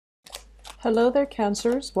Hello there,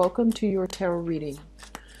 Cancers. Welcome to your tarot reading.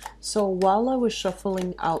 So while I was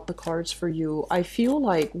shuffling out the cards for you, I feel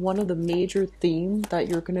like one of the major themes that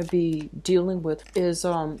you're going to be dealing with is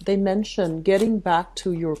they mention getting back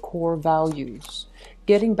to your core values,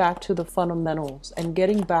 getting back to the fundamentals, and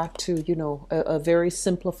getting back to, a very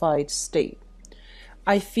simplified state.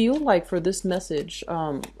 I feel like for this message,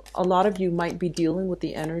 a lot of you might be dealing with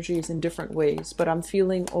the energies in different ways, but I'm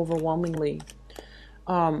feeling overwhelmingly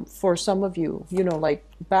for some of you, like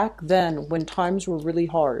back then when times were really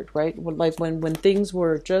hard, right? Like when things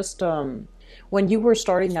were just, when you were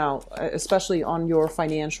starting out, especially on your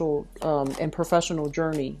financial and professional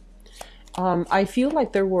journey, I feel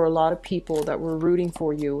like there were a lot of people that were rooting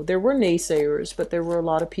for you. There were naysayers, but there were a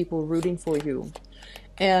lot of people rooting for you.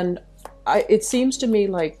 And it seems to me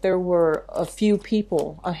like there were a few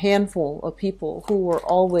people, a handful of people who were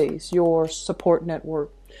always your support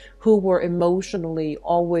network, who were emotionally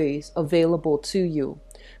always available to you,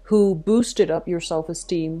 who boosted up your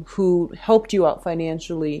self-esteem, who helped you out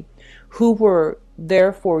financially, who were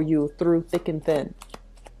there for you through thick and thin.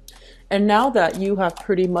 And now that you have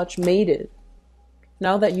pretty much made it,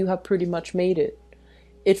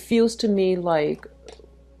 it feels to me like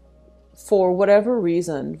for whatever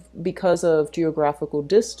reason, because of geographical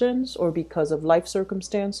distance or because of life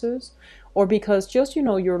circumstances, or because just,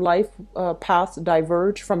 your life paths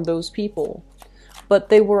diverge from those people, but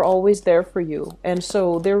they were always there for you. And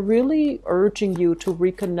so they're really urging you to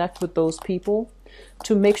reconnect with those people,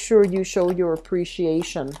 to make sure you show your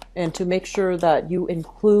appreciation and to make sure that you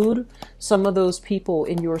include some of those people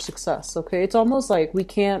in your success. Okay. It's almost like we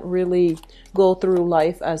can't really go through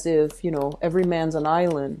life as if, every man's an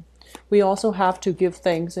island. We also have to give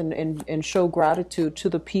thanks and show gratitude to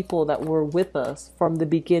the people that were with us from the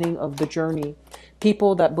beginning of the journey,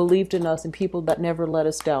 people that believed in us and people that never let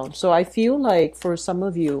us down. So I feel like for some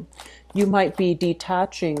of you, you might be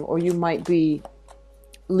detaching or you might be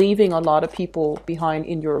leaving a lot of people behind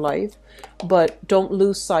in your life, but don't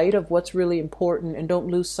lose sight of what's really important and don't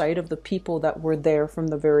lose sight of the people that were there from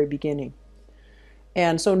the very beginning.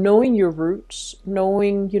 And so knowing your roots,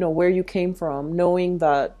 knowing, where you came from, knowing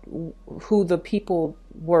that who the people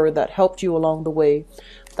were that helped you along the way,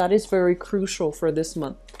 that is very crucial for this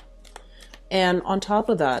month. And on top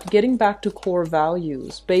of that, getting back to core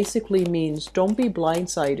values basically means don't be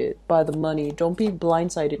blindsided by the money. Don't be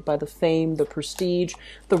blindsided by the fame, the prestige,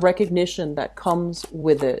 the recognition that comes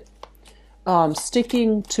with it.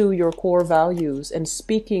 Sticking to your core values and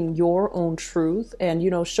speaking your own truth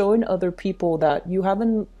and, showing other people that you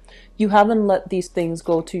haven't let these things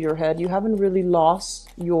go to your head. You haven't really lost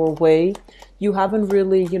your way. You haven't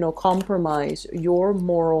really, compromised your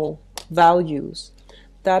moral values.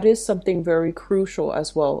 That is something very crucial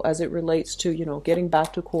as well as it relates to, getting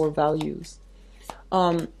back to core values.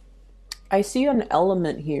 I see an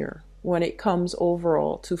element here when it comes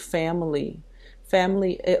overall to family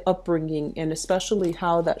upbringing, and especially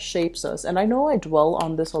how that shapes us. And I know I dwell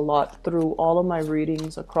on this a lot through all of my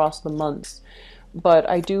readings across the months, but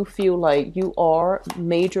I do feel like you are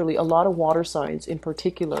majorly, a lot of water signs in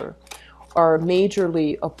particular, are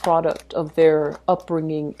majorly a product of their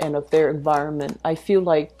upbringing and of their environment. I feel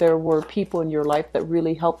like there were people in your life that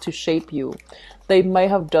really helped to shape you. They might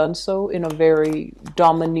have done so in a very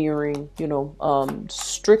domineering,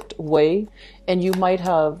 strict way, and you might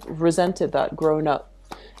have resented that growing up.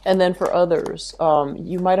 And then for others,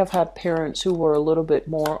 you might have had parents who were a little bit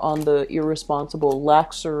more on the irresponsible,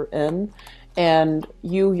 laxer end, and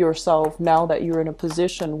you yourself, now that you're in a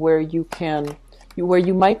position where where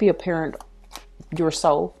you might be a parent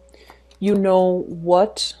yourself, you know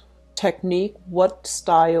what technique, what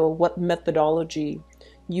style, what methodology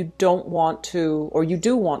you don't want to, or you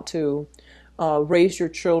do want to raise your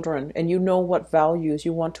children, and you know what values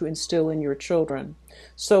you want to instill in your children.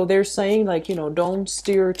 So they're saying like, don't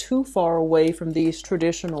steer too far away from these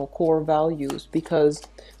traditional core values because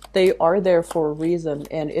they are there for a reason,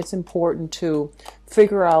 and it's important to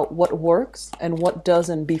figure out what works and what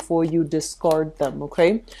doesn't before you discard them,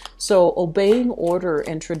 okay? So obeying order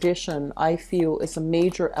and tradition, I feel, is a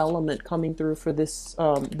major element coming through for this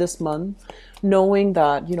month. Knowing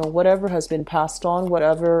that, whatever has been passed on,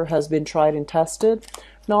 whatever has been tried and tested,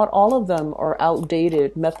 not all of them are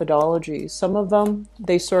outdated methodologies. Some of them,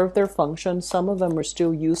 they serve their function. Some of them are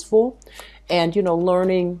still useful. And,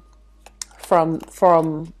 learning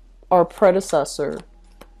from our predecessor,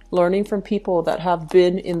 learning from people that have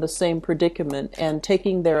been in the same predicament and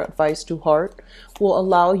taking their advice to heart will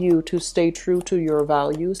allow you to stay true to your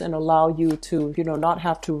values and allow you to, not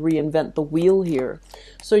have to reinvent the wheel here.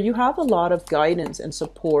 So you have a lot of guidance and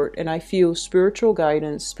support, and I feel spiritual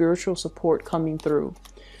guidance, spiritual support coming through.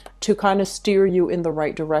 to kind of steer you in the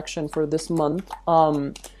right direction for this month.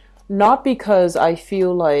 Not because I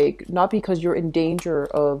feel like, not because you're in danger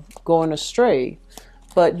of going astray,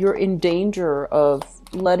 but you're in danger of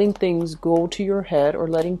letting things go to your head or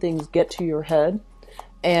letting things get to your head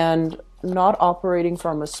and not operating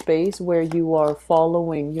from a space where you are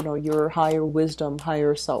following, your higher wisdom,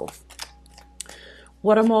 higher self.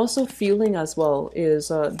 What I'm also feeling as well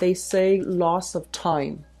is they say loss of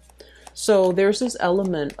time. So there's this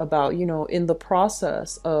element about, in the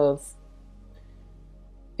process of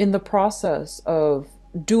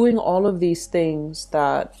doing all of these things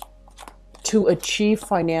that to achieve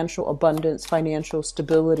financial abundance, financial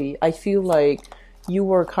stability, I feel like you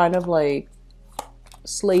were kind of like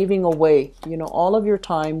slaving away. All of your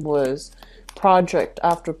time was project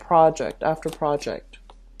after project after project.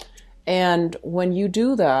 And when you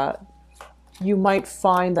do that, you might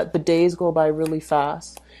find that the days go by really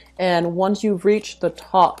fast. And once you've reached the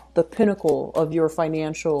top, the pinnacle of your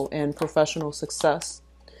financial and professional success,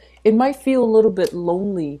 it might feel a little bit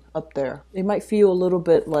lonely up there. It might feel a little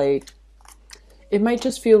bit like, it might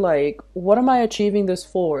just feel like, what am I achieving this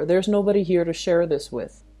for? There's nobody here to share this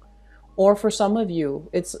with. Or for some of you,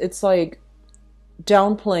 it's like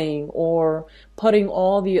downplaying or putting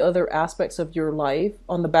all the other aspects of your life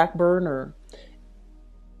on the back burner.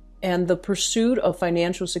 And the pursuit of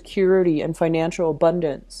financial security and financial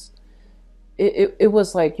abundance, it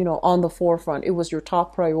was like, on the forefront. It was your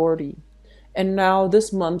top priority. And now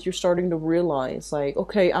this month you're starting to realize like,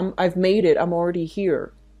 okay, I've made it. I'm already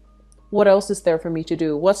here. What else is there for me to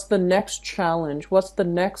do? What's the next challenge? What's the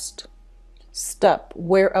next step?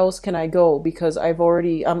 Where else can I go? Because I'm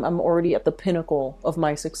already at the pinnacle of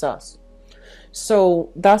my success.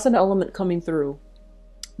 So that's an element coming through.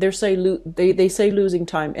 They say losing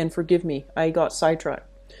time, and forgive me, I got sidetracked.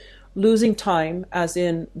 Losing time as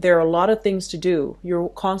in there are a lot of things to do. You're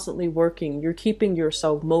constantly working. You're keeping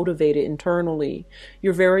yourself motivated internally.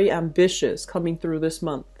 You're very ambitious coming through this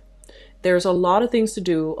month. There's a lot of things to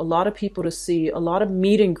do, a lot of people to see, a lot of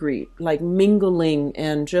meet and greet, like mingling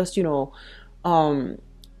and just,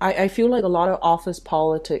 I feel like a lot of office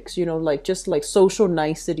politics, like just like social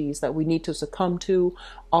niceties that we need to succumb to,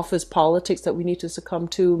 office politics that we need to succumb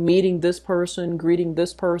to, meeting this person, greeting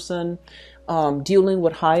this person, dealing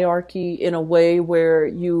with hierarchy in a way where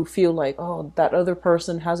you feel like, oh, that other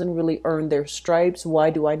person hasn't really earned their stripes.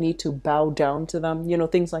 Why do I need to bow down to them?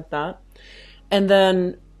 Things like that. And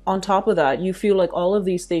then on top of that, you feel like all of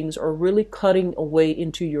these things are really cutting away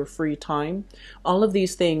into your free time. All of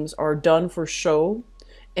these things are done for show.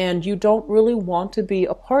 And you don't really want to be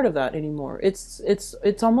a part of that anymore. It's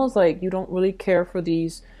almost like you don't really care for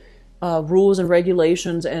these rules and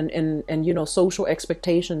regulations and social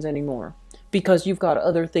expectations anymore, because you've got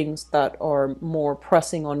other things that are more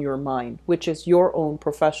pressing on your mind, which is your own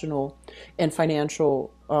professional and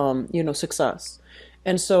financial success.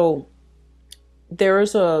 And so there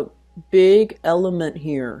is a big element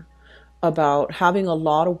here about having a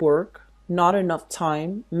lot of work, not enough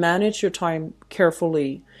time. Manage your time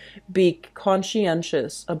carefully. Be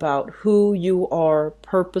conscientious about who you are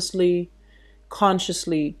purposely,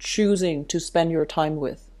 consciously choosing to spend your time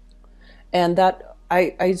with. And that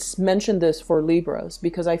I mentioned this for Libras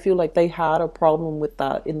because I feel like they had a problem with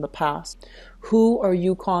that in the past. Who are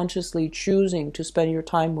you consciously choosing to spend your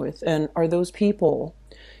time with? And are those people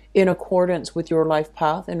in accordance with your life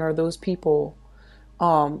path? And are those people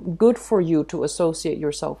good for you to associate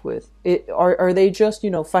yourself with? Are they just,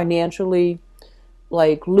 financially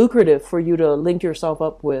like lucrative for you to link yourself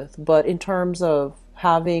up with? But in terms of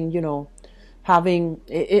having,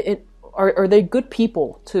 are they good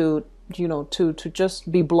people to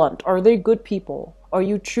just be blunt? Are they good people? Are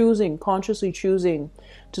you consciously choosing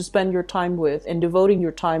to spend your time with and devoting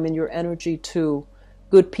your time and your energy to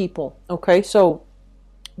good people? Okay, so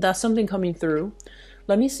that's something coming through.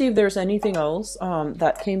 Let me see if there's anything else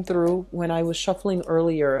that came through when I was shuffling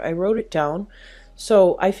earlier. I wrote it down.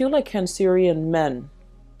 So I feel like Cancerian men,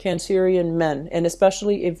 and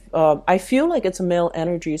especially if I feel like it's a male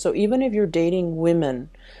energy. So even if you're dating women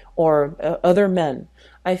or other men,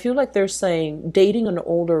 I feel like they're saying dating an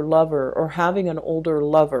older lover or having an older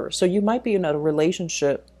lover. So you might be in a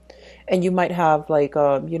relationship and you might have like,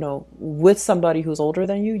 with somebody who's older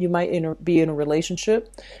than you, you might be in a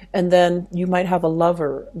relationship, and then you might have a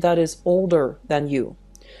lover that is older than you.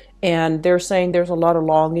 And they're saying there's a lot of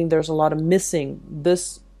longing, there's a lot of missing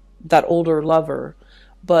that older lover,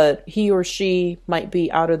 but he or she might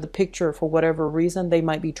be out of the picture for whatever reason. They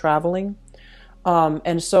might be traveling.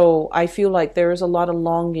 And so I feel like there is a lot of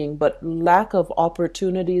longing, but lack of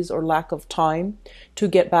opportunities or lack of time to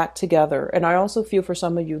get back together. And I also feel for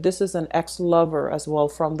some of you, this is an ex-lover as well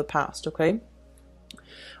from the past, okay?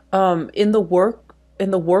 In the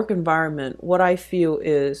work environment, what I feel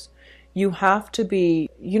is you have to be,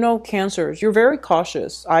 cancers, you're very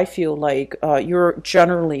cautious. I feel like you're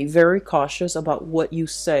generally very cautious about what you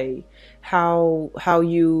say, how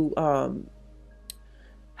you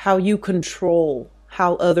control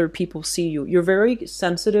how other people see you. You're very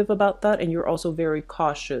sensitive about that, and you're also very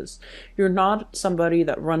cautious. You're not somebody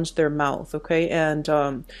that runs their mouth, okay? And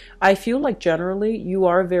I feel like generally you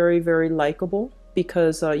are very, very likable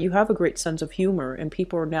because you have a great sense of humor, and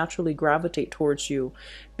people are naturally gravitate towards you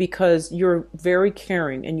because you're very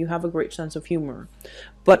caring and you have a great sense of humor.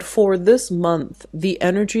 But for this month, the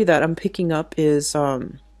energy that I'm picking up is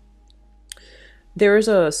there is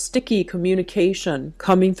a sticky communication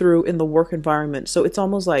coming through in the work environment. So it's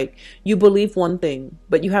almost like you believe one thing,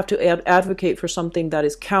 but you have to advocate for something that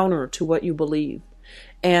is counter to what you believe.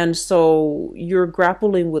 And so you're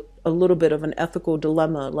grappling with a little bit of an ethical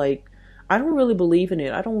dilemma. Like, I don't really believe in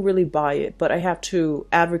it. I don't really buy it, but I have to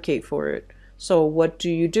advocate for it. So what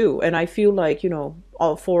do you do? And I feel like,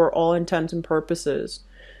 for all intents and purposes,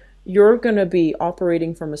 you're going to be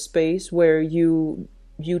operating from a space where you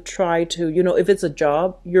try to, if it's a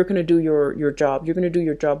job, you're going to do your job. You're going to do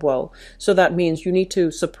your job well. So that means you need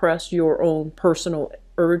to suppress your own personal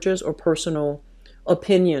urges or personal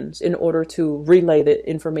opinions in order to relay the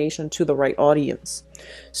information to the right audience.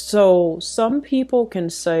 So some people can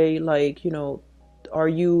say, like, are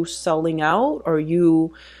you selling out? Are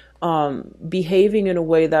you behaving in a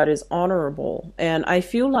way that is honorable? And I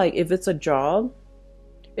feel like if it's a job,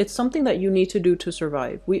 it's something that you need to do to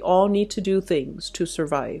survive. We all need to do things to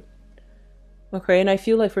survive. Okay, and I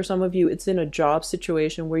feel like for some of you, it's in a job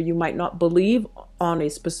situation where you might not believe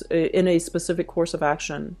in a specific course of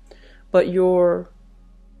action, but you're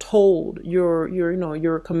told,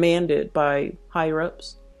 you're commanded by higher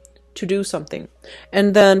ups to do something.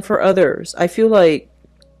 And then for others, I feel like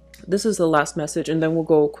this is the last message, and then we'll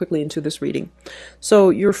go quickly into this reading. So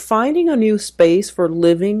you're finding a new space for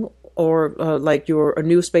living, or like a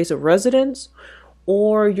new space of residence,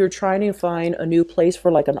 or you're trying to find a new place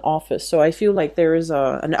for like an office. So I feel like there is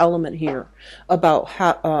an element here about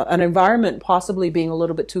an environment possibly being a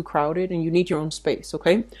little bit too crowded and you need your own space,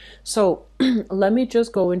 okay? So let me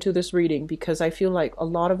just go into this reading because I feel like a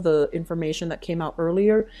lot of the information that came out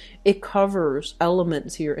earlier, it covers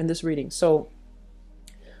elements here in this reading. So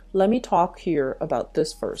let me talk here about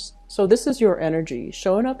this first. So this is your energy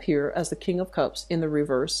showing up here as the King of Cups in the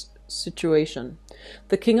reverse situation.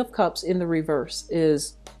 The King of Cups in the reverse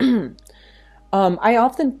is I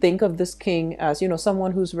often think of this king as,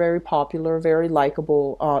 someone who's very popular, very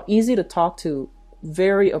likable, easy to talk to,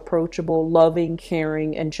 very approachable, loving,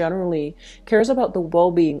 caring, and generally cares about the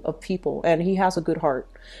well-being of people, and he has a good heart.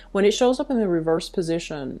 When it shows up in the reverse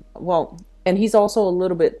position, well, and he's also a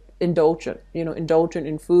little bit indulgent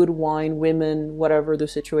in food, wine, women, whatever the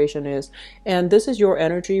situation is. And this is your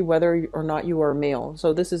energy, whether or not you are male.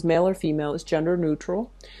 So this is male or female, it's gender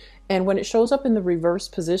neutral. And when it shows up in the reverse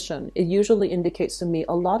position, it usually indicates to me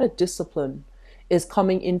a lot of discipline is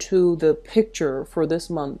coming into the picture for this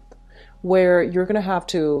month, where you're going to have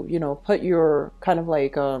to, put your kind of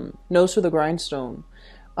like nose to the grindstone,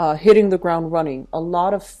 hitting the ground running. A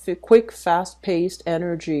lot of quick, fast-paced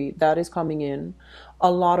energy that is coming in. A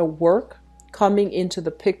lot of work coming into the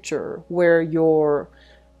picture where your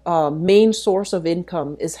main source of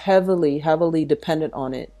income is heavily, heavily dependent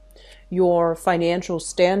on it. Your financial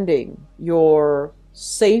standing, your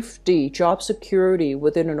safety, job security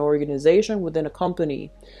within an organization, within a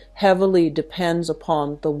company, heavily depends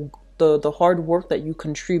upon the hard work that you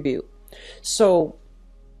contribute. So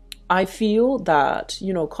I feel that,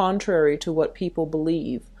 contrary to what people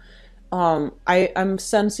believe, I'm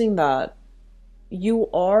sensing that you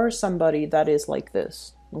are somebody that is like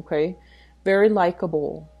this, okay? Very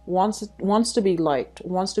likable, wants to be liked,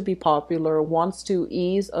 wants to be popular, wants to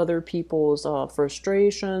ease other people's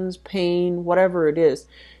frustrations, pain, whatever it is.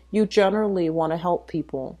 You generally want to help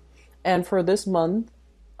people. And for this month,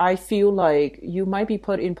 I feel like you might be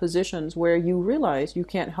put in positions where you realize you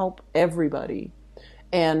can't help everybody.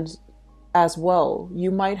 And as well,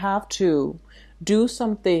 you might have to do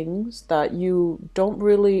some things that you don't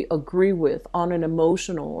really agree with on an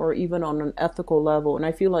emotional or even on an ethical level. And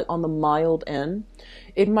I feel like on the mild end,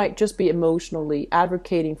 it might just be emotionally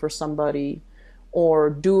advocating for somebody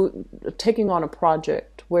or taking on a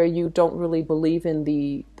project where you don't really believe in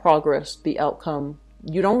the progress, the outcome.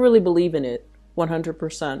 You don't really believe in it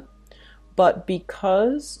 100%. But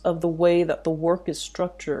because of the way that the work is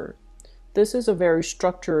structured, this is a very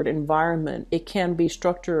structured environment. It can be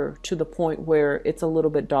structured to the point where it's a little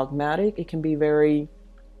bit dogmatic. It can be very,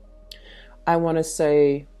 I want to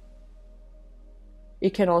say,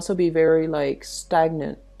 it can also be very like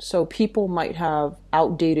stagnant. So people might have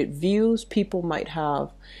outdated views. People might have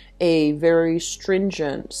a very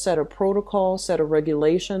stringent set of protocols, set of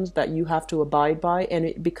regulations that you have to abide by, and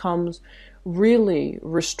it becomes really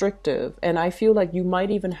restrictive. And I feel like you might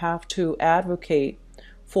even have to advocate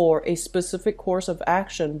for a specific course of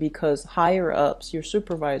action because higher ups, your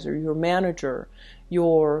supervisor, your manager,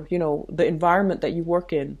 your, the environment that you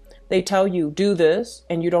work in, they tell you do this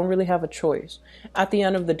and you don't really have a choice. At the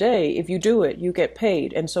end of the day, if you do it, you get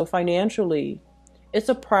paid. And so financially, it's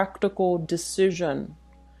a practical decision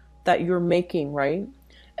that you're making, right?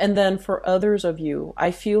 And then for others of you, I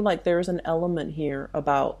feel like there's an element here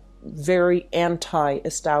about very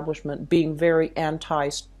anti-establishment, being very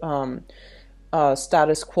anti-status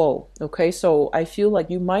quo. Okay, so I feel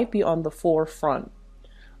like you might be on the forefront,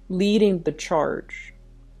 leading the charge,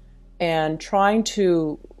 and trying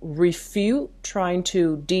to refute, trying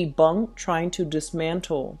to debunk, trying to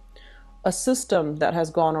dismantle a system that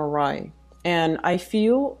has gone awry. And I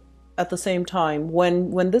feel at the same time,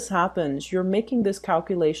 when this happens, you're making this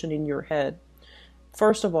calculation in your head.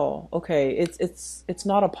 First of all, okay, it's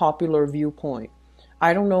not a popular viewpoint.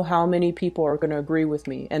 I don't know how many people are going to agree with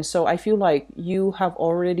me. And so I feel like you have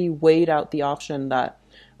already weighed out the option that,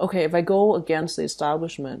 okay, if I go against the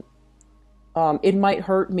establishment, it might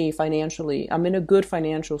hurt me financially. I'm in a good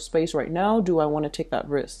financial space right now. Do I want to take that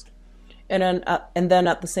risk? And then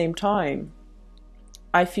at the same time,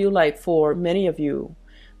 I feel like for many of you,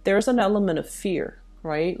 there's an element of fear,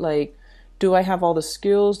 right? Like, do I have all the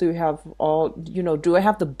skills? Do I have do I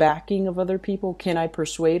have the backing of other people? Can I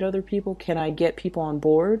persuade other people? Can I get people on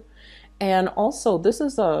board? And also, this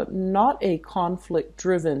is not a conflict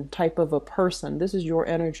driven type of a person. This is your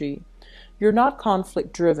energy. You're not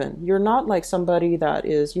conflict driven. You're not like somebody that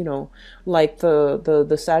is, like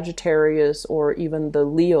the Sagittarius or even the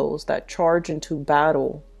Leos that charge into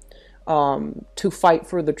battle to fight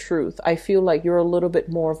for the truth. I feel like you're a little bit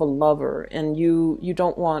more of a lover, and you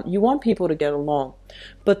want people to get along.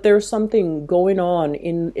 But there's something going on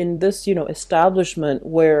in this, establishment,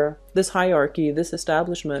 where this hierarchy, this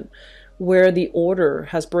establishment, where the order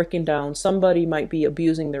has broken down. Somebody might be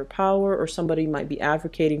abusing their power, or somebody might be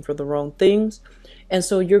advocating for the wrong things. And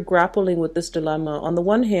so you're grappling with this dilemma. On the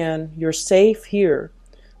one hand, you're safe here,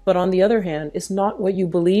 but on the other hand, it's not what you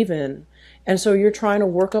believe in. And so you're trying to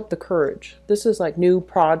work up the courage. This is like new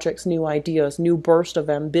projects, new ideas, new burst of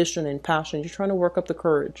ambition and passion. You're trying to work up the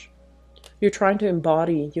courage. You're trying to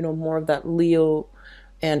embody, more of that Leo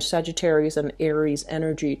and Sagittarius and Aries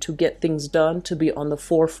energy to get things done, to be on the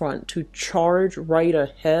forefront, to charge right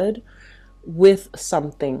ahead with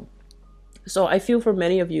something. So I feel for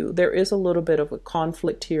many of you, there is a little bit of a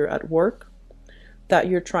conflict here at work that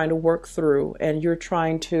you're trying to work through, and you're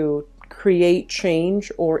trying to create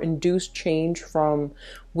change or induce change from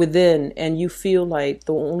within. And you feel like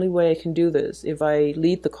the only way I can do this, if I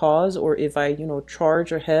lead the cause, or if I,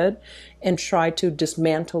 charge ahead and try to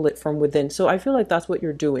dismantle it from within. So I feel like that's what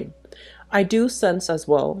you're doing. I do sense as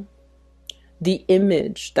well the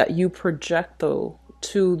image that you project, though,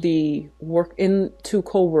 to the to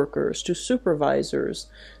co-workers, to supervisors,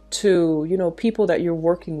 to, people that you're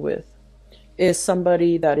working with, is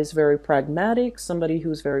somebody that is very pragmatic, somebody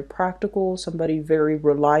who's very practical, somebody very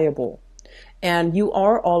reliable. And you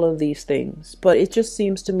are all of these things, but it just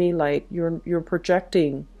seems to me like you're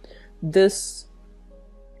projecting this,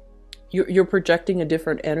 you're projecting a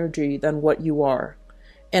different energy than what you are.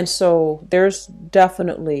 And so there's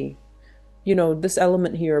definitely, this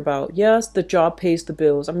element here about, yes, the job pays the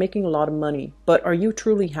bills, I'm making a lot of money, but are you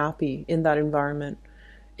truly happy in that environment?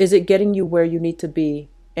 Is it getting you where you need to be?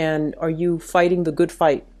 And are you fighting the good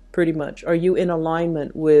fight, pretty much? Are you in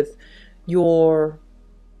alignment with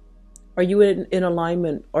are you in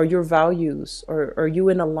alignment, are your values, or are you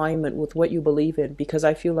in alignment with what you believe in? Because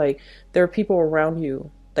I feel like there are people around you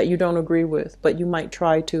that you don't agree with, but you might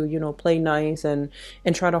try to, play nice and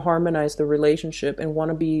try to harmonize the relationship and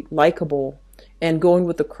want to be likable and going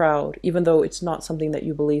with the crowd, even though it's not something that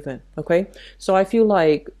you believe in. Okay. So I feel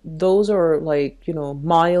like those are like,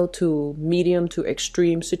 mild to medium to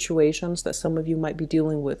extreme situations that some of you might be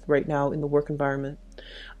dealing with right now in the work environment.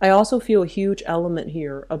 I also feel a huge element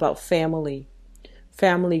here about family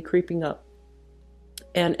creeping up,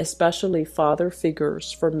 and especially father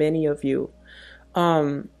figures for many of you.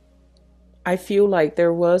 I feel like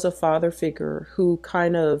there was a father figure who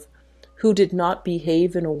did not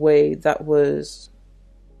behave in a way that was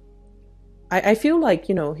I feel like,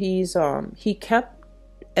 he kept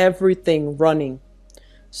everything running.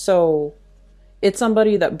 So it's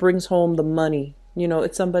somebody that brings home the money.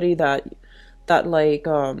 It's somebody that like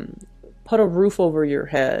put a roof over your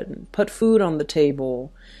head, put food on the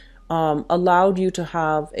table, allowed you to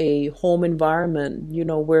have a home environment,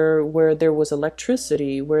 where there was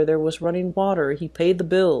electricity, where there was running water. He paid the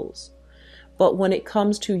bills. But when it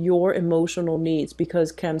comes to your emotional needs,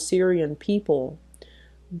 because Cancerian people,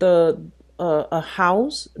 the a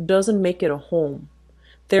house doesn't make it a home.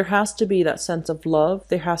 There has to be that sense of love.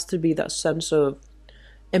 There has to be that sense of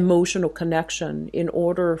emotional connection in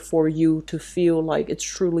order for you to feel like it's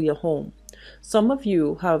truly a home. Some of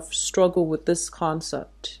you have struggled with this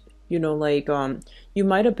concept. Like you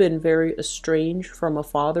might have been very estranged from a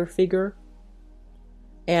father figure.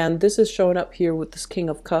 And this is showing up here with this King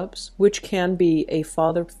of Cups, which can be a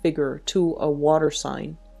father figure to a water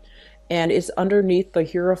sign. And it's underneath the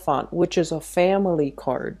Hierophant, which is a family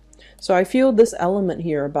card. So I feel this element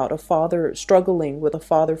here about a father struggling with a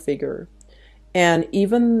father figure. And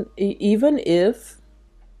even if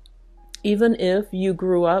you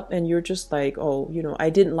grew up and you're just like, oh, I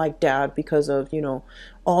didn't like dad because of,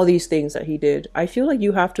 all these things that he did. I feel like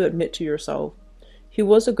you have to admit to yourself, he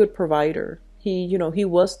was a good provider. He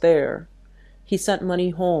was there. He sent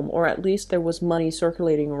money home, or at least there was money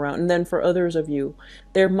circulating around. And then for others of you,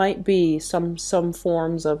 there might be some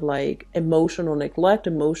forms of like emotional neglect,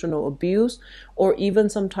 emotional abuse, or even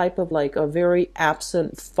some type of like a very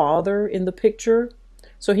absent father in the picture.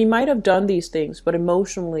 So he might have done these things, but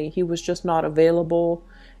emotionally he was just not available,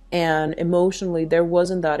 and emotionally there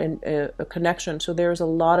wasn't that a connection. So there's a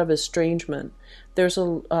lot of estrangement. There's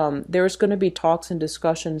going to be talks and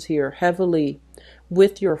discussions here heavily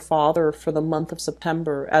with your father for the month of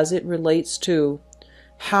September as it relates to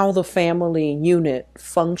how the family unit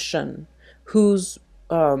function, who's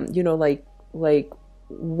like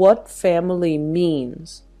what family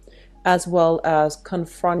means, as well as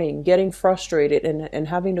confronting, getting frustrated, and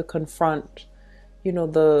having to confront,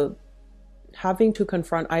 the having to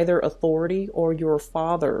confront either authority or your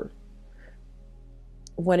father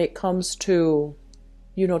when it comes to,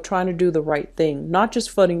 trying to do the right thing, not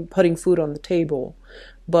just putting food on the table,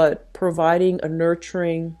 but providing a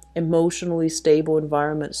nurturing, emotionally stable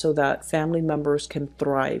environment so that family members can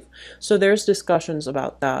thrive. So there's discussions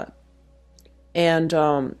about that. And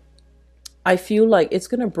I feel like it's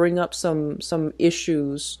going to bring up some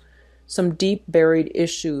issues, some deep buried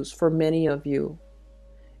issues for many of you.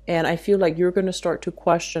 And I feel like you're going to start to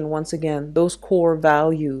question once again those core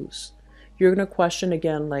values. You're going to question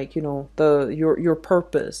again, like, your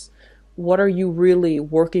purpose. What are you really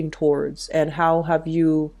working towards? And how have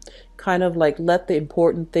you kind of like let the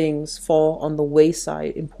important things fall on the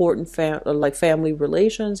wayside? Important like family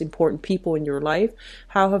relations, important people in your life.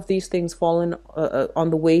 How have these things fallen on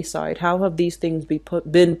the wayside? How have these things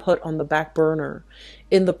been put on the back burner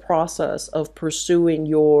in the process of pursuing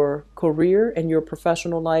your career and your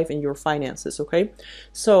professional life and your finances? Okay,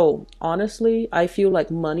 so honestly, I feel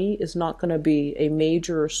like money is not going to be a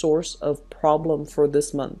major source of problem for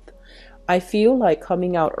this month. I feel like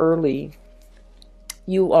coming out early,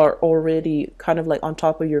 you are already kind of like on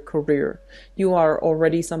top of your career. You are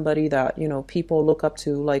already somebody that, people look up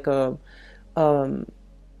to, like um,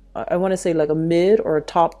 I want to say like a mid or a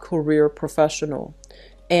top career professional.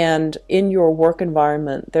 And in your work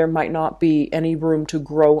environment, there might not be any room to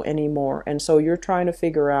grow anymore. And so you're trying to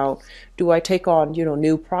figure out, do I take on,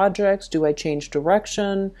 new projects? Do I change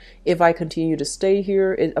direction? If I continue to stay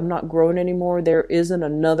here, I'm not growing anymore. There isn't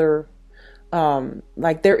another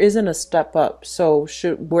like there isn't a step up. So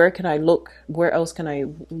where can I look? Where else can I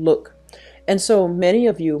look? And so many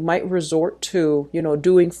of you might resort to,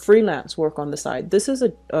 doing freelance work on the side. This is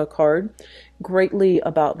a card greatly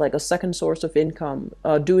about like a second source of income,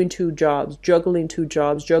 doing two jobs, juggling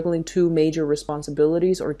two major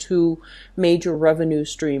responsibilities or two major revenue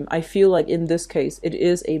stream. I feel like in this case, it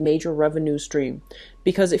is a major revenue stream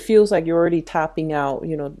because it feels like you're already tapping out,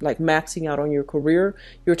 like maxing out on your career.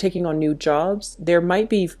 You're taking on new jobs. There might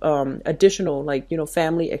be additional like,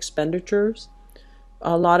 family expenditures,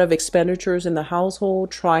 a lot of expenditures in the household,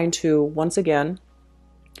 trying to, once again,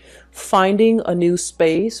 finding a new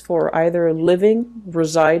space for either living,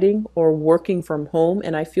 residing, or working from home.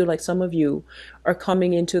 And I feel like some of you are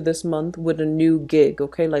coming into this month with a new gig,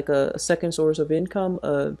 okay, like a second source of income,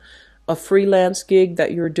 a freelance gig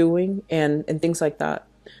that you're doing, and things like that.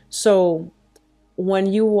 So when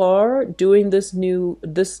you are doing this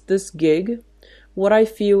gig, what I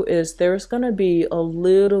feel is there's going to be a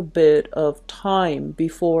little bit of time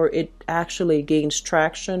before it actually gains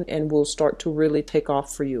traction and will start to really take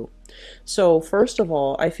off for you. So first of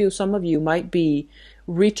all, I feel some of you might be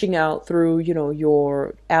reaching out through,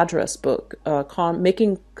 your address book,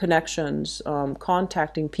 making connections,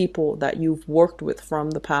 contacting people that you've worked with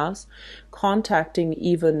from the past, contacting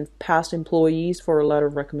even past employees for a letter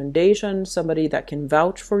of recommendation, somebody that can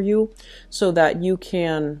vouch for you, so that you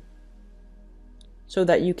can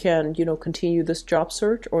continue this job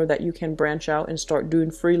search, or that you can branch out and start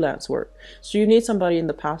doing freelance work. So you need somebody in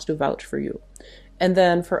the past to vouch for you. And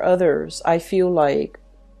then for others, I feel like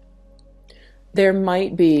there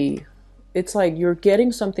might be, it's like you're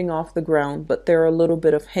getting something off the ground, but there are a little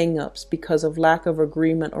bit of hang-ups because of lack of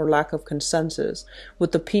agreement or lack of consensus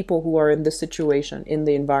with the people who are in this situation, in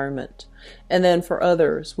the environment. And then for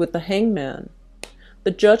others, with the Hangman,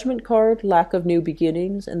 the Judgment card, lack of new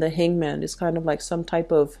beginnings, and the Hangman is kind of like some type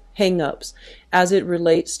of hang-ups as it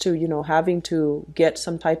relates to, having to get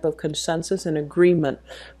some type of consensus and agreement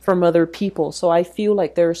from other people. So I feel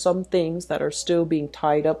like there are some things that are still being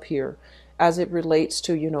tied up here as it relates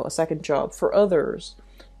to, a second job. For others,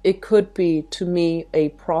 it could be, to me, a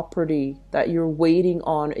property that you're waiting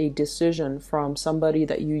on a decision from somebody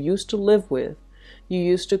that you used to live with, you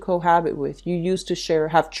used to cohabit with, you used to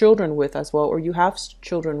have children with as well, or you have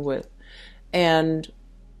children with. And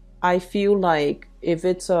I feel like if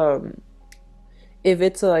it's like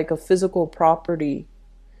a physical property,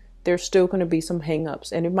 there's still going to be some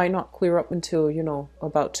hang-ups, and it might not clear up until,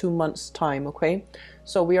 about 2 months time. Okay.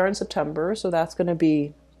 So we are in September, so that's going to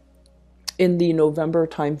be in the November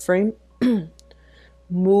time frame.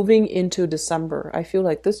 Moving into December, I feel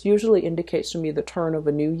like this usually indicates to me the turn of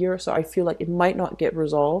a new year. So I feel like it might not get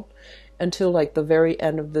resolved until like the very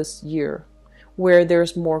end of this year, where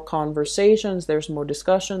there's more conversations, there's more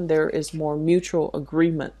discussion, there is more mutual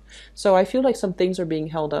agreement. So I feel like some things are being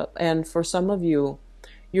held up. And for some of you,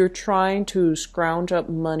 you're trying to scrounge up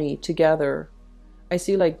money together. I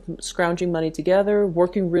see like scrounging money together,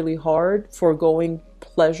 working really hard, foregoing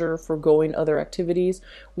pleasure, foregoing other activities,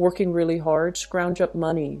 working really hard, scrounge up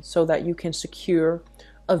money so that you can secure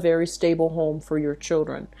a very stable home for your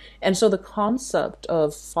children. And so the concept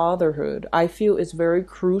of fatherhood, I feel, is very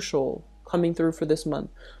crucial coming through for this month.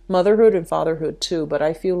 Motherhood and fatherhood too, but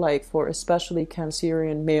I feel like for especially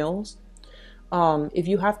Cancerian males, if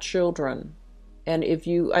you have children, and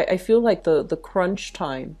I feel like the crunch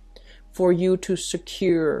time for you to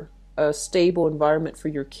secure a stable environment for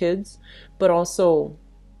your kids, but also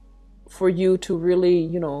for you to really,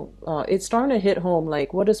 it's starting to hit home.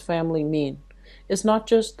 Like, what does family mean? It's not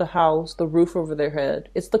just the house, the roof over their head.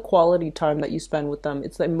 It's the quality time that you spend with them.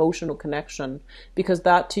 It's the emotional connection, because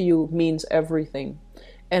that to you means everything.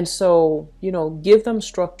 And so, give them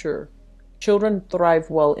structure. Children thrive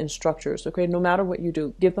well in structures. Okay. No matter what you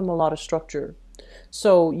do, give them a lot of structure.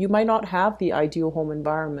 So you might not have the ideal home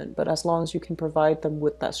environment, but as long as you can provide them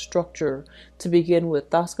with that structure to begin with,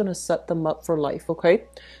 that's going to set them up for life. Okay.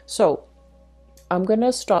 So I'm going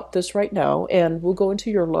to stop this right now, and we'll go into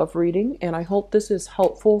your love reading. And I hope this is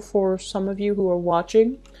helpful for some of you who are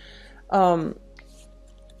watching. I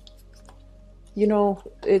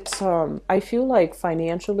feel like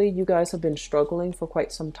financially you guys have been struggling for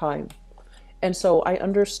quite some time. And so I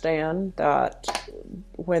understand that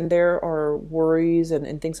when there are worries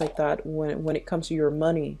and things like that, when it comes to your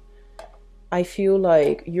money, I feel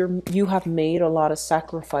like you have made a lot of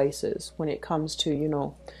sacrifices when it comes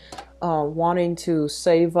to, wanting to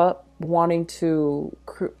save up, wanting to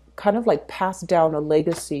kind of like pass down a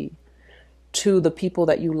legacy to the people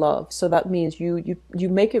that you love. So that means you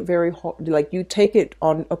make it very hard, like you take it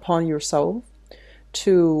upon yourself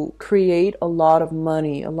to create a lot of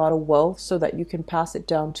money, a lot of wealth, so that you can pass it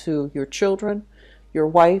down to your children, your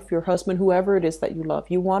wife, your husband, whoever it is that you love.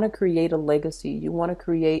 You want to create a legacy. You want to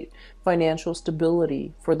create financial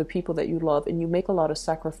stability for the people that you love, and you make a lot of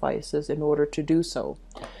sacrifices in order to do so.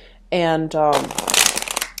 And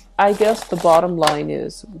I guess the bottom line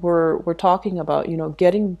is we're talking about,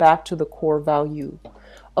 getting back to the core value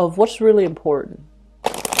of what's really important.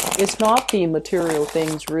 It's not the material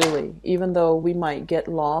things, really, even though we might get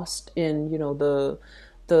lost in,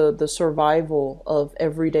 the survival of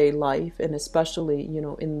everyday life. And especially,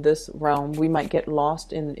 in this realm, we might get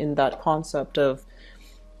lost in that concept of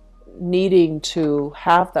needing to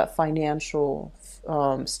have that financial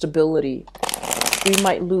stability. We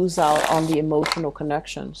might lose out on the emotional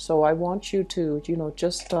connection. So I want you to,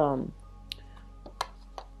 just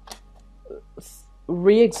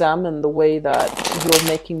re-examine the way that you're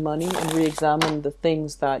making money, and re-examine the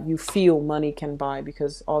things that you feel money can buy,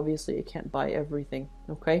 because obviously it can't buy everything.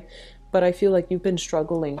 Okay. but I feel like you've been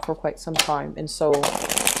struggling for quite some time. And so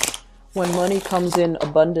when money comes in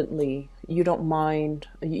abundantly, you don't mind,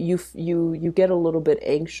 you get a little bit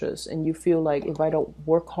anxious, and you feel like if I don't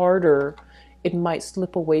work harder, it might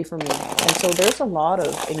slip away from me. And so there's a lot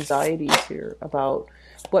of anxieties here about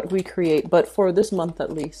what we create. But for this month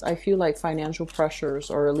at least, I feel like financial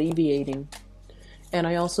pressures are alleviating. And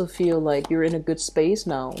I also feel like you're in a good space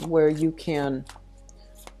now where you can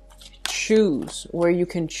choose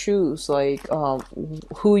like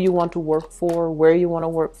who you want to work for, where you want to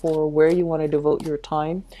work for, where you want to devote your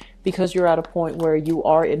time, because you're at a point where you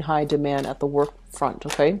are in high demand at the work front.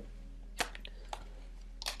 Okay,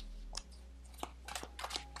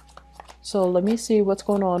 so let me see what's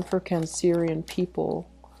going on for Cancerian people.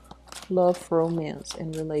 Love, romance,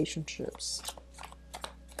 and relationships.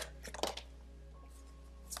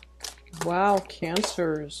 Wow,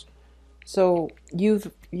 Cancers. So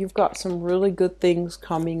you've got some really good things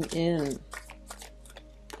coming in.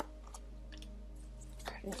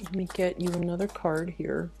 Okay, let me get you another card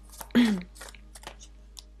here.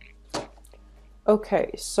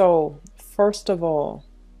 Okay, so first of all,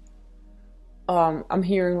 I'm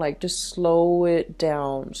hearing like just slow it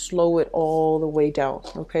down, slow it all the way down.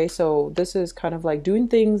 Okay, so this is kind of like doing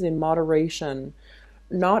things in moderation,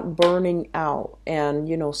 not burning out, and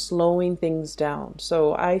slowing things down.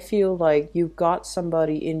 So I feel like you've got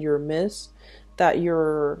somebody in your midst that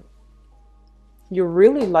you're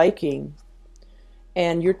really liking,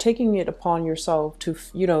 and you're taking it upon yourself to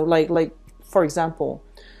like for example,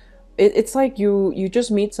 it's like you just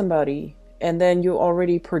meet somebody, and then you're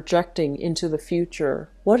already projecting into the future.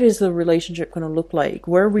 What is the relationship going to look like?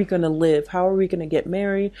 Where are we going to live? How are we going to get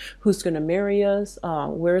married? Who's going to marry us?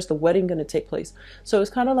 Where's the wedding going to take place? So it's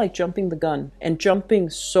kind of like jumping the gun, and jumping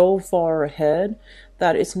so far ahead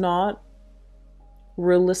that it's not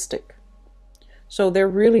realistic. So they're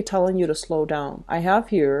really telling you to slow down. I have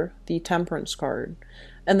here the Temperance card.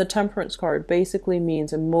 And the Temperance card basically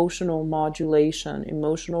means emotional modulation,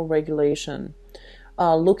 emotional regulation.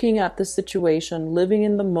 Looking at the situation, living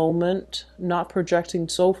in the moment, not projecting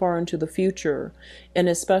so far into the future, and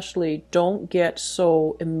especially don't get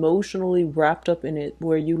so emotionally wrapped up in it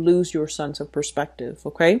where you lose your sense of perspective,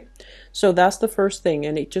 okay? So that's the first thing,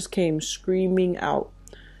 and it just came screaming out.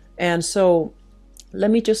 And so let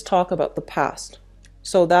me just talk about the past.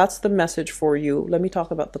 So that's the message for you. Let me talk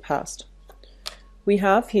about the past. We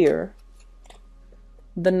have here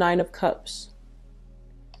the Nine of Cups.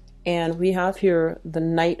 And we have here the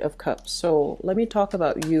Knight of Cups. So let me talk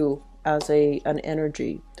about you as an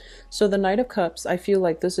energy. So the Knight of Cups, I feel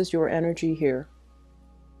like this is your energy here.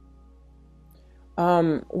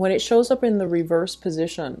 When it shows up in the reverse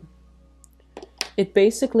position, it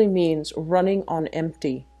basically means running on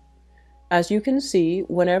empty. As you can see,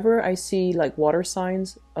 whenever I see like water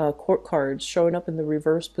signs, court cards showing up in the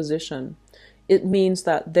reverse position, it means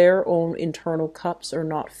that their own internal cups are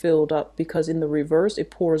not filled up, because in the reverse it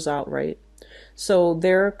pours out, right? So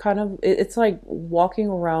they're kind of, it's like walking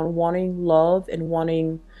around wanting love and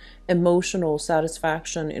wanting emotional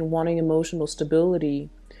satisfaction and wanting emotional stability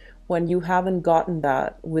when you haven't gotten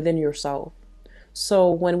that within yourself. So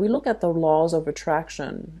when we look at the laws of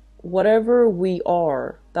attraction, whatever we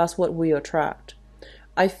are, that's what we attract.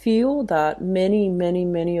 I feel that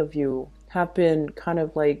many of you have been kind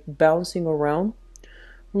of like bouncing around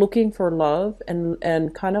looking for love,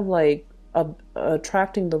 and kind of like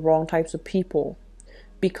attracting the wrong types of people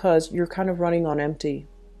because you're kind of running on empty.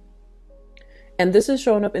 And this is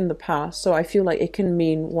showing up in the past, so I feel like it can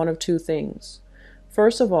mean one of two things.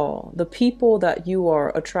 First of all, the people that you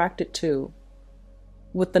are attracted to.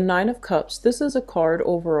 With the Nine of Cups, this is a card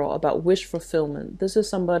overall about wish fulfillment. This is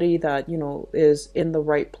somebody that, is in the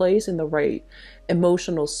right place, in the right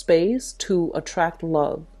emotional space to attract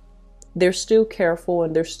love. They're still careful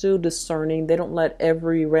and they're still discerning. They don't let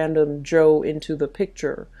every random Joe into the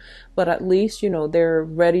picture. But at least, they're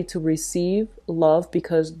ready to receive love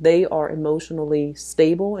because they are emotionally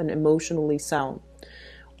stable and emotionally sound.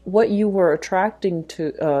 What you were attracted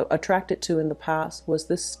to in the past was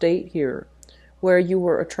this state here, where you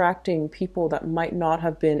were attracting people that might not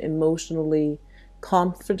have been emotionally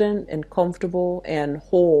confident and comfortable and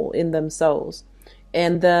whole in themselves.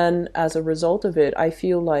 And then as a result of it, I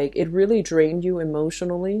feel like it really drained you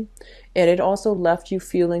emotionally, and it also left you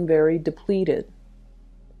feeling very depleted.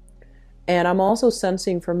 And I'm also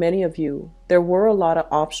sensing for many of you, there were a lot of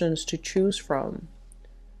options to choose from.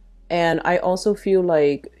 And I also feel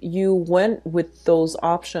like you went with those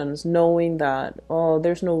options knowing that, oh,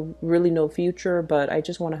 there's really no future, but I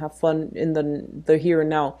just want to have fun in the here and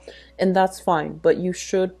now. And that's fine, but you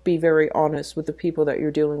should be very honest with the people that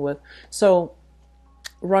you're dealing with. So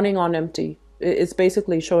running on empty. It's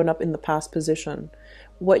basically showing up in the past position.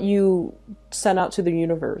 What you send out to the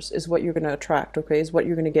universe is what you're going to attract, okay? Is what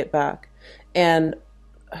you're going to get back. And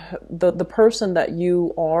the person that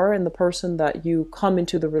you are and the person that you come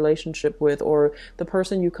into the relationship with, or the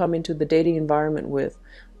person you come into the dating environment with,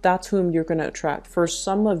 that's whom you're going to attract. For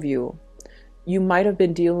some of you, you might have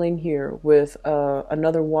been dealing here with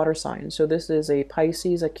another water sign. So this is a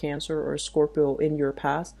Pisces, a Cancer, or a Scorpio in your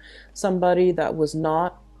past. Somebody that was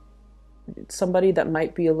not, somebody that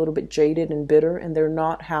might be a little bit jaded and bitter, and they're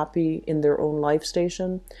not happy in their own life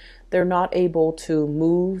station. They're not able to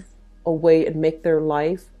move away and make their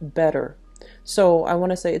life better. So I want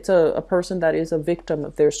to say it's a person that is a victim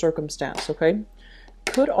of their circumstance, okay?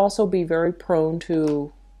 Could also be very prone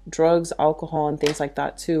to drugs, alcohol, and things like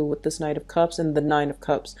that too, with this Knight of Cups and the Nine of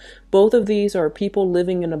Cups. Both of these are people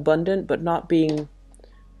living in abundance but not being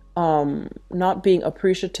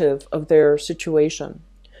appreciative of their situation.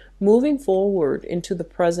 Moving forward into the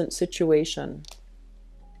present situation,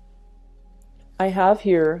 I have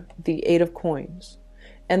here the Eight of Coins.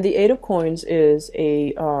 And the Eight of Coins is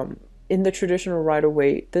a, in the traditional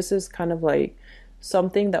Rider-Waite, this is kind of like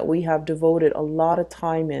something that we have devoted a lot of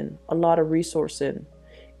time in, a lot of resource in,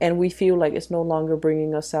 and we feel like it's no longer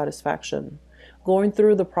bringing us satisfaction. Going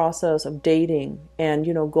through the process of dating and,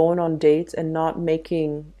 you know, going on dates and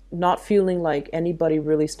not feeling like anybody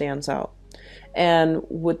really stands out. And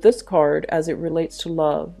with this card, as it relates to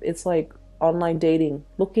love, it's like online dating,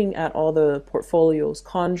 looking at all the portfolios,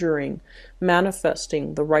 conjuring,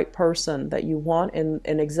 manifesting the right person that you want, and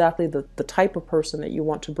exactly the type of person that you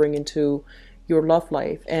want to bring into your love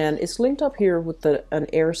life. And it's linked up here with an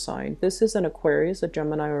air sign. This is an Aquarius, a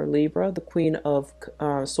Gemini, or a Libra, the Queen of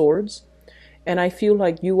Swords. And I feel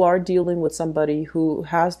like you are dealing with somebody who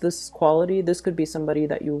has this quality. This could be somebody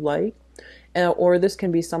that you like, or this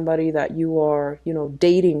can be somebody that you are, you know,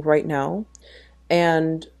 dating right now.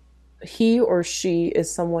 And he or she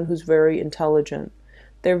is someone who's very intelligent.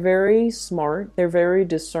 They're very smart. They're very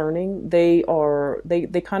discerning. They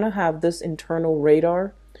kind of have this internal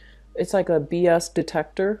radar. It's like a BS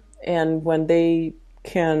detector. And when they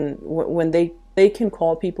can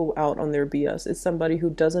call people out on their BS. It's somebody who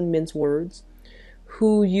doesn't mince words,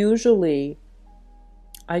 who usually,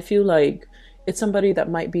 I feel like it's somebody that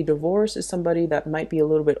might be divorced. It's somebody that might be a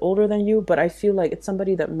little bit older than you, but I feel like it's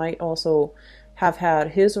somebody that might also have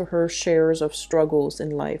had his or her shares of struggles in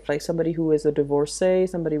life, like somebody who is a divorcee,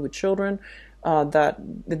 somebody with children, that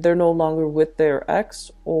they're no longer with their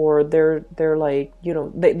ex, or they're like, you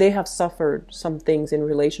know, they have suffered some things in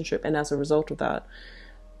relationship, and as a result of that,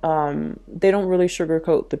 they don't really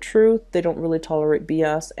sugarcoat the truth. They don't really tolerate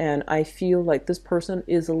BS, and I feel like this person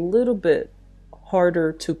is a little bit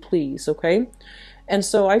harder to please, okay? And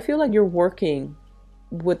so I feel like you're working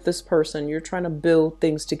with this person. You're trying to build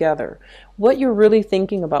things together. What you're really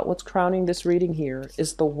thinking about, what's crowning this reading here,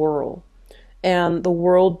 is the world. And the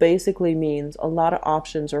world basically means a lot of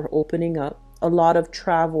options are opening up. A lot of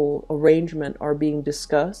travel arrangement are being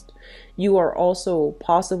discussed. You are also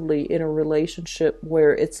possibly in a relationship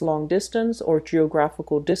where it's long distance or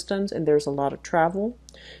geographical distance, and there's a lot of travel.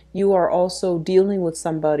 You are also dealing with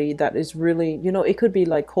somebody that is really, you know, it could be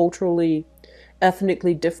like culturally,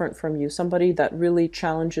 ethnically different from you, somebody that really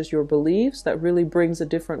challenges your beliefs, that really brings a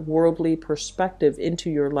different worldly perspective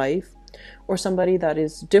into your life, or somebody that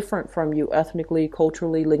is different from you ethnically,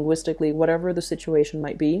 culturally, linguistically, whatever the situation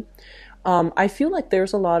might be. I feel like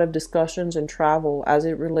there's a lot of discussions and travel as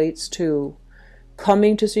it relates to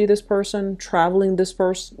coming to see this person, traveling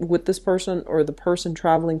with this person, or the person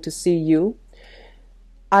traveling to see you.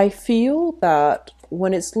 I feel that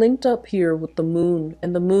when it's linked up here with the moon,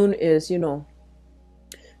 and the moon is, you know,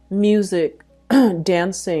 music,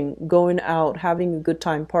 dancing, going out, having a good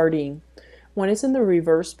time, partying. When it's in the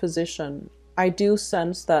reverse position, I do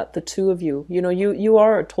sense that the two of you, you know, you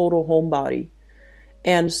are a total homebody.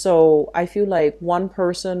 And so I feel like one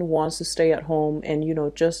person wants to stay at home and, you know,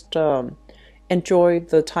 just enjoy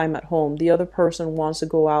the time at home. The other person wants to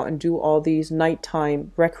go out and do all these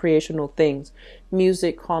nighttime recreational things,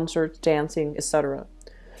 music, concerts, dancing, etc.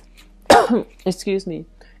 Excuse me.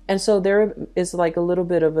 And so there is like a little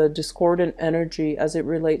bit of a discordant energy as it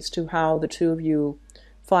relates to how the two of you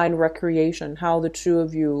find recreation, how the two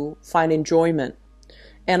of you find enjoyment.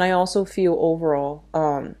 And I also feel overall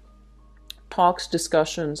talks,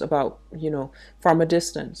 discussions about, you know, from a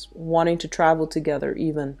distance, wanting to travel together,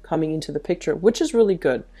 even coming into the picture, which is really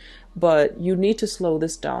good. But you need to slow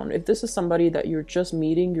this down. If this is somebody that you're just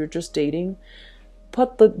meeting, you're just dating,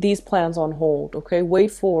 put these plans on hold, okay?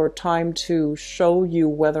 Wait for time to show you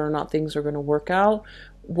whether or not things are going to work out.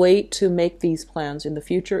 wait to make these plans. In the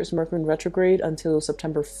future is Mercury in retrograde until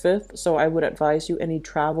September 5th. So I would advise you, any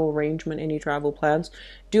travel arrangement, any travel plans,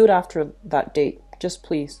 do it after that date. Just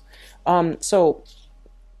please. So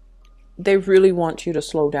they really want you to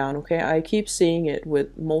slow down, okay? I keep seeing it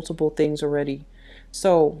with multiple things already.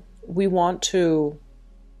 So we want to,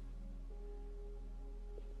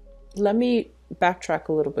 let me backtrack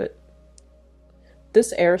a little bit.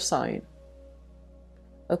 This air sign,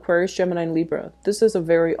 Aquarius, Gemini, and Libra, this is a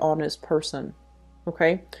very honest person,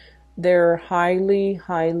 okay? They're highly,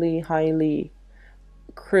 highly, highly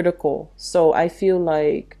critical. So I feel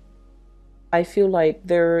like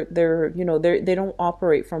they're you know, they don't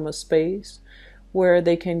operate from a space where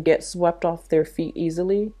they can get swept off their feet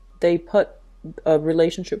easily. They put a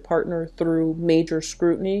relationship partner through major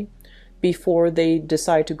scrutiny before they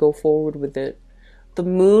decide to go forward with it. The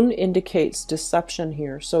moon indicates deception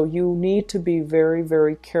here, so you need to be very,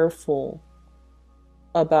 very careful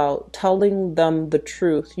about telling them the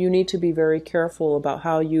truth. You need to be very careful about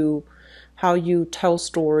how you tell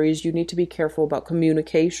stories. You need to be careful about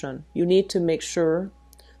communication. You need to make sure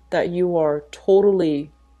that you are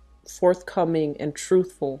totally forthcoming and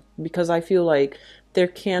truthful, because I feel like there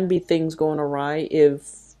can be things going awry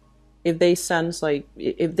if they sense, like,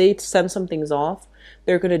 if they sense something's off,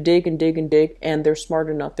 they're going to dig and dig and dig, and they're smart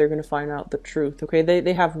enough, they're going to find out the truth, okay?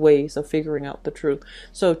 They have ways of figuring out the truth.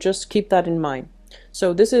 So just keep that in mind.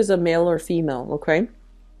 So this is a male or female, okay?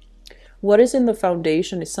 What is in the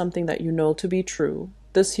foundation is something that you know to be true.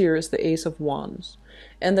 This here is the Ace of Wands.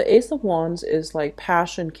 And the Ace of Wands is like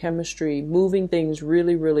passion, chemistry, moving things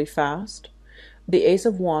really, really fast. The Ace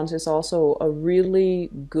of Wands is also a really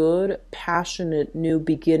good, passionate new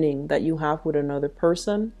beginning that you have with another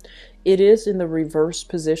person. It is in the reverse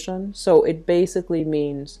position, so it basically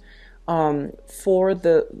means for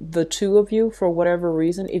the two of you, for whatever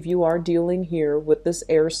reason, if you are dealing here with this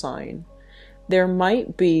air sign, there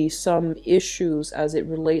might be some issues as it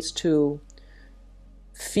relates to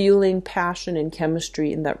feeling passion and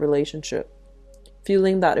chemistry in that relationship,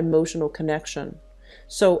 feeling that emotional connection.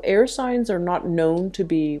 So air signs are not known to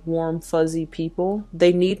be warm, fuzzy people.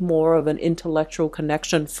 They need more of an intellectual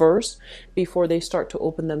connection first before they start to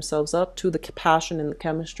open themselves up to the passion and the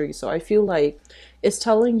chemistry. So I feel like it's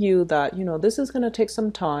telling you that, you know, this is going to take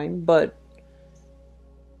some time, but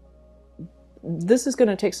this is going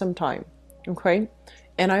to take some time, okay?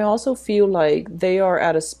 And I also feel like they are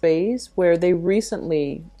at a space where they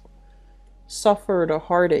recently suffered a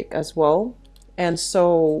heartache as well. And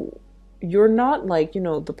so you're not like, you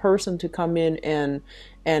know, the person to come in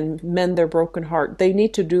and mend their broken heart. They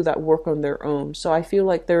need to do that work on their own. So I feel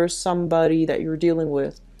like there's somebody that you're dealing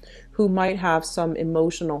with who might have some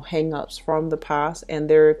emotional hang-ups from the past, and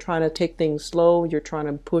they're trying to take things slow. You're trying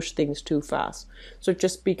to push things too fast. So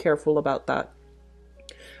just be careful about that.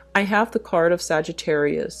 I have the card of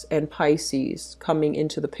Sagittarius and Pisces coming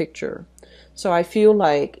into the picture. So I feel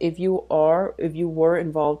like if you were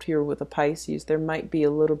involved here with a Pisces, there might be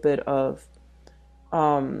a little bit of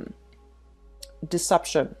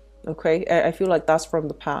deception, okay? I feel like that's from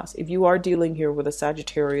the past. If you are dealing here with a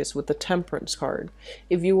Sagittarius with the Temperance card,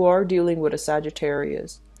 if you are dealing with a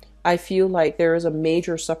Sagittarius, I feel like there is a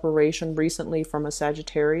major separation recently from a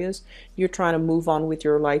Sagittarius. You're trying to move on with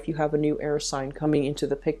your life. You have a new air sign coming into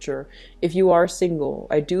the picture. If you are single,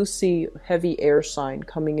 I do see heavy air sign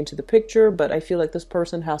coming into the picture, but I feel like this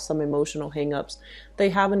person has some emotional hang-ups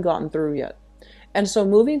they haven't gotten through yet. And so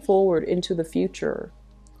moving forward into the future,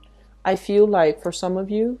 I feel like for some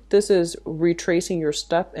of you, this is retracing your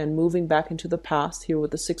step and moving back into the past here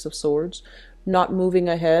with the Six of Swords. Not moving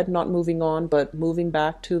ahead, not moving on, but moving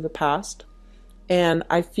back to the past. And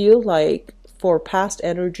I feel like for past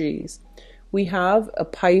energies, we have a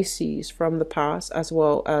Pisces from the past as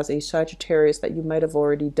well as a Sagittarius that you might have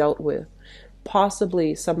already dealt with.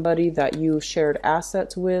 Possibly somebody that you shared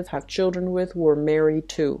assets with, have children with, were married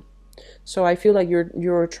to. So I feel like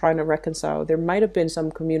you're trying to reconcile. There might have been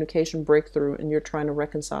some communication breakthrough and you're trying to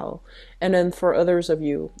reconcile. And then for others of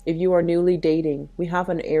you, if you are newly dating, we have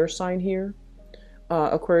an air sign here.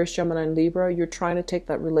 Aquarius, Gemini, and Libra, you're trying to take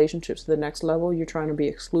that relationship to the next level. You're trying to be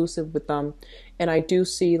exclusive with them. And I do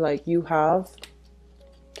see like you have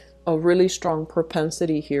a really strong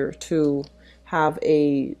propensity here to have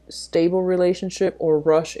a stable relationship or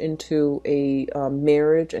rush into a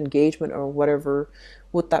marriage, engagement, or whatever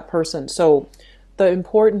with that person. So the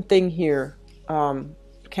important thing here,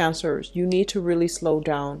 Cancers, you need to really slow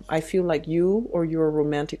down. I feel like you or your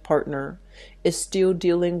romantic partner is still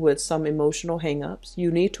dealing with some emotional hang-ups.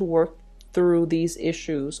 You need to work through these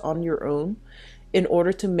issues on your own in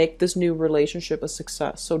order to make this new relationship a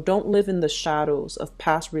success. So don't live in the shadows of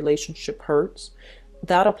past relationship hurts.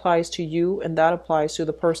 that applies to you and that applies to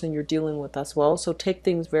the person you're dealing with as well. So take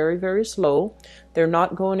things very, very slow. They're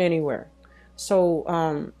not going anywhere.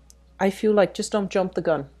 So I feel like just don't jump the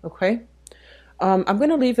gun, okay? I'm going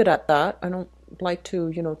to leave it at that. I don't like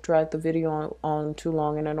to, drag the video on too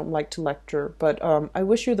long, and I don't like to lecture. But I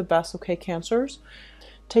wish you the best, okay, Cancers?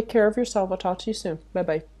 Take care of yourself. I'll talk to you soon.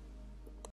 Bye-bye.